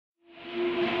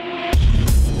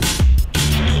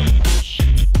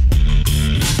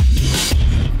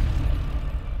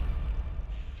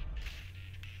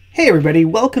Hey everybody,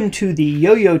 welcome to the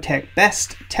Yo-Yo Tech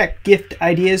Best Tech Gift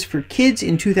Ideas for Kids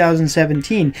in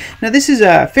 2017. Now this is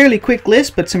a fairly quick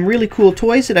list, but some really cool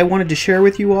toys that I wanted to share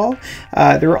with you all.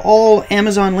 They're all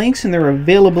Amazon links and they're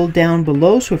available down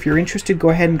below, so if you're interested, go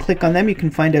ahead and click on them. You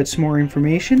can find out some more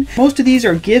information. Most of these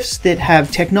are gifts that have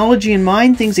technology in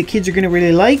mind, things that kids are going to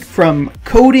really like, from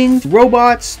coding,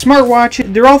 robots,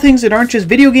 smartwatches. They're all things that aren't just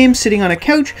video games sitting on a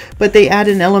couch, but they add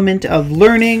an element of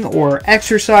learning or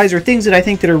exercise or things that I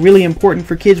think that are really important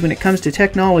for kids when it comes to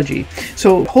technology.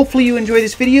 So hopefully you enjoy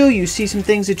this video, you see some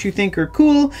things that you think are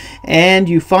cool, and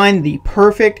you find the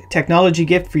perfect technology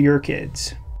gift for your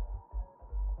kids.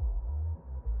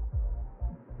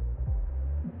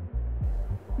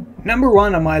 Number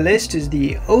one on my list is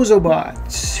the Ozobot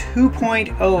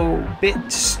 2.0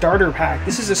 Bit Starter Pack.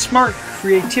 This is a smart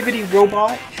creativity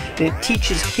robot that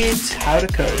teaches kids how to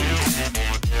code.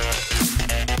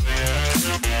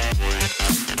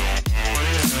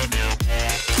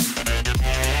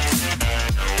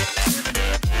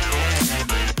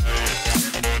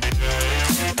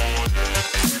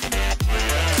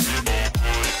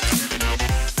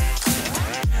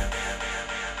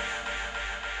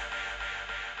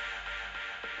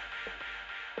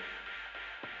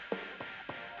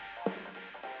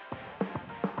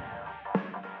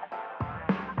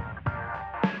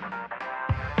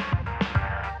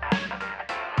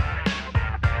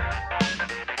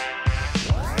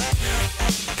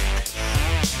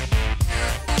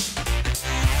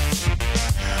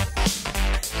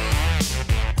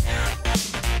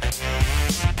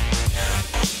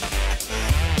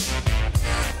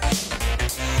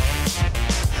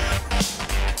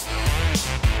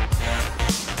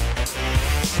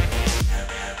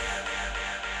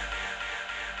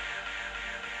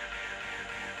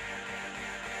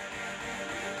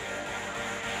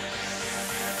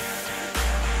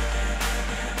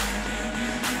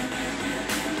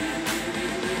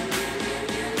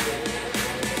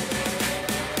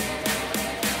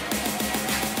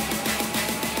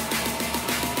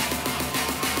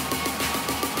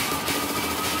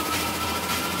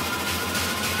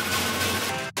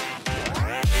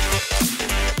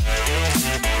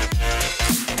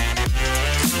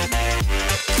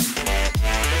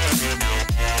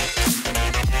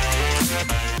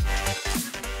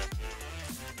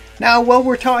 Now, while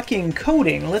we're talking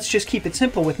coding, let's just keep it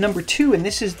simple with number two, and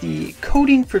this is the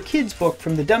Coding for Kids book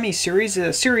from the Dummies series,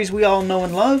 a series we all know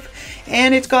and love,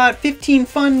 and it's got 15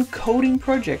 fun coding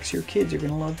projects your kids are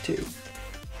going to love too.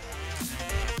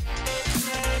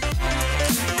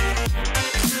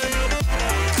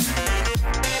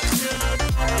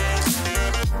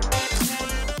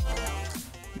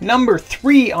 Number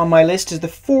three on my list is the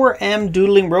 4M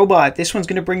Doodling Robot. This one's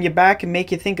going to bring you back and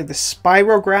make you think of the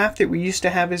spirograph that we used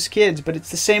to have as kids, but it's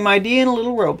the same idea in a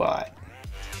little robot.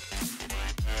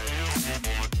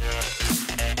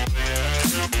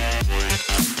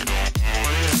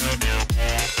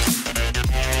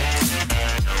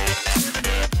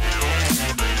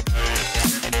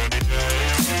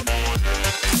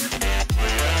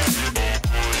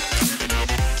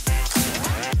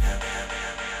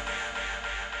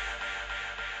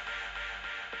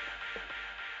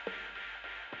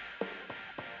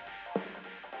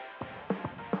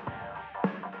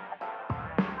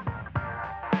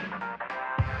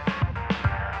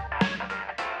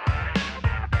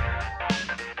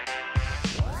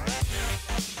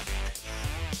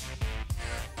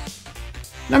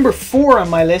 Number four on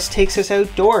my list takes us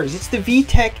outdoors. It's the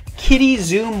VTech Kitty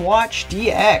Zoom Watch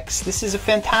DX. This is a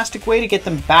fantastic way to get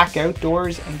them back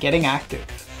outdoors and getting active.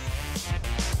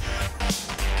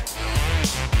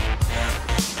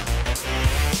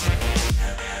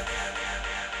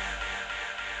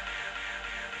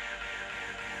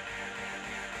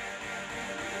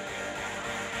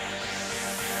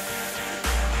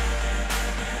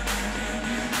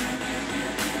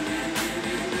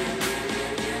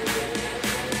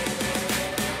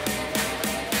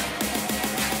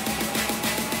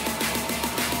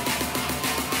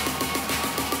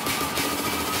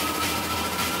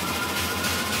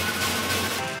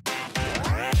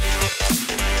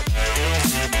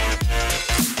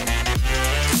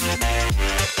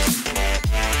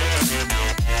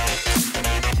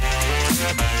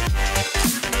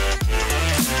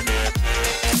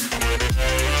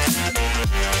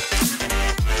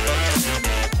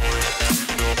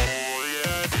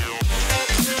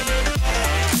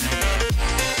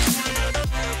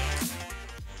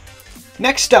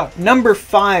 Next up, number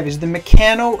five is the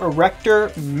Meccano Erector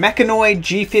Mechanoid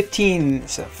G15.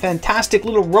 It's a fantastic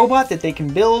little robot that they can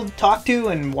build, talk to,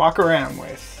 and walk around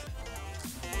with.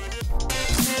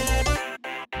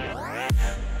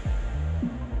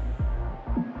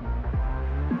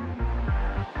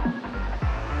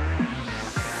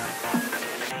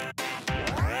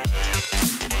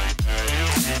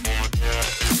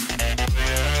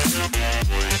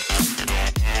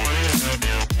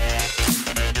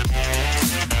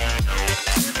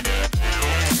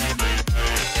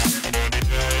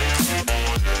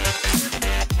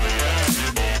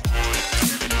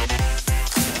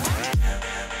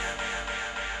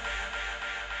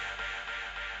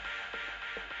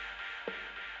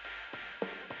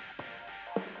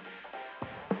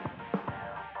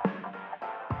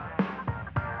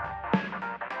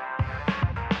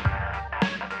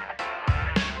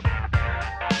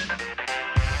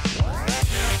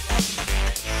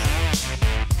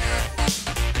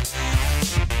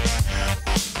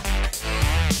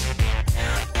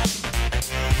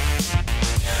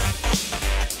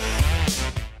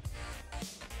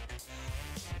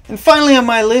 And finally on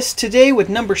my list today with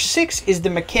number 6 is the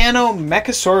Meccano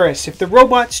Mechasaurus. If the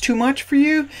robot's too much for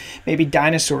you, maybe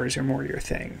dinosaurs are more your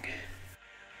thing.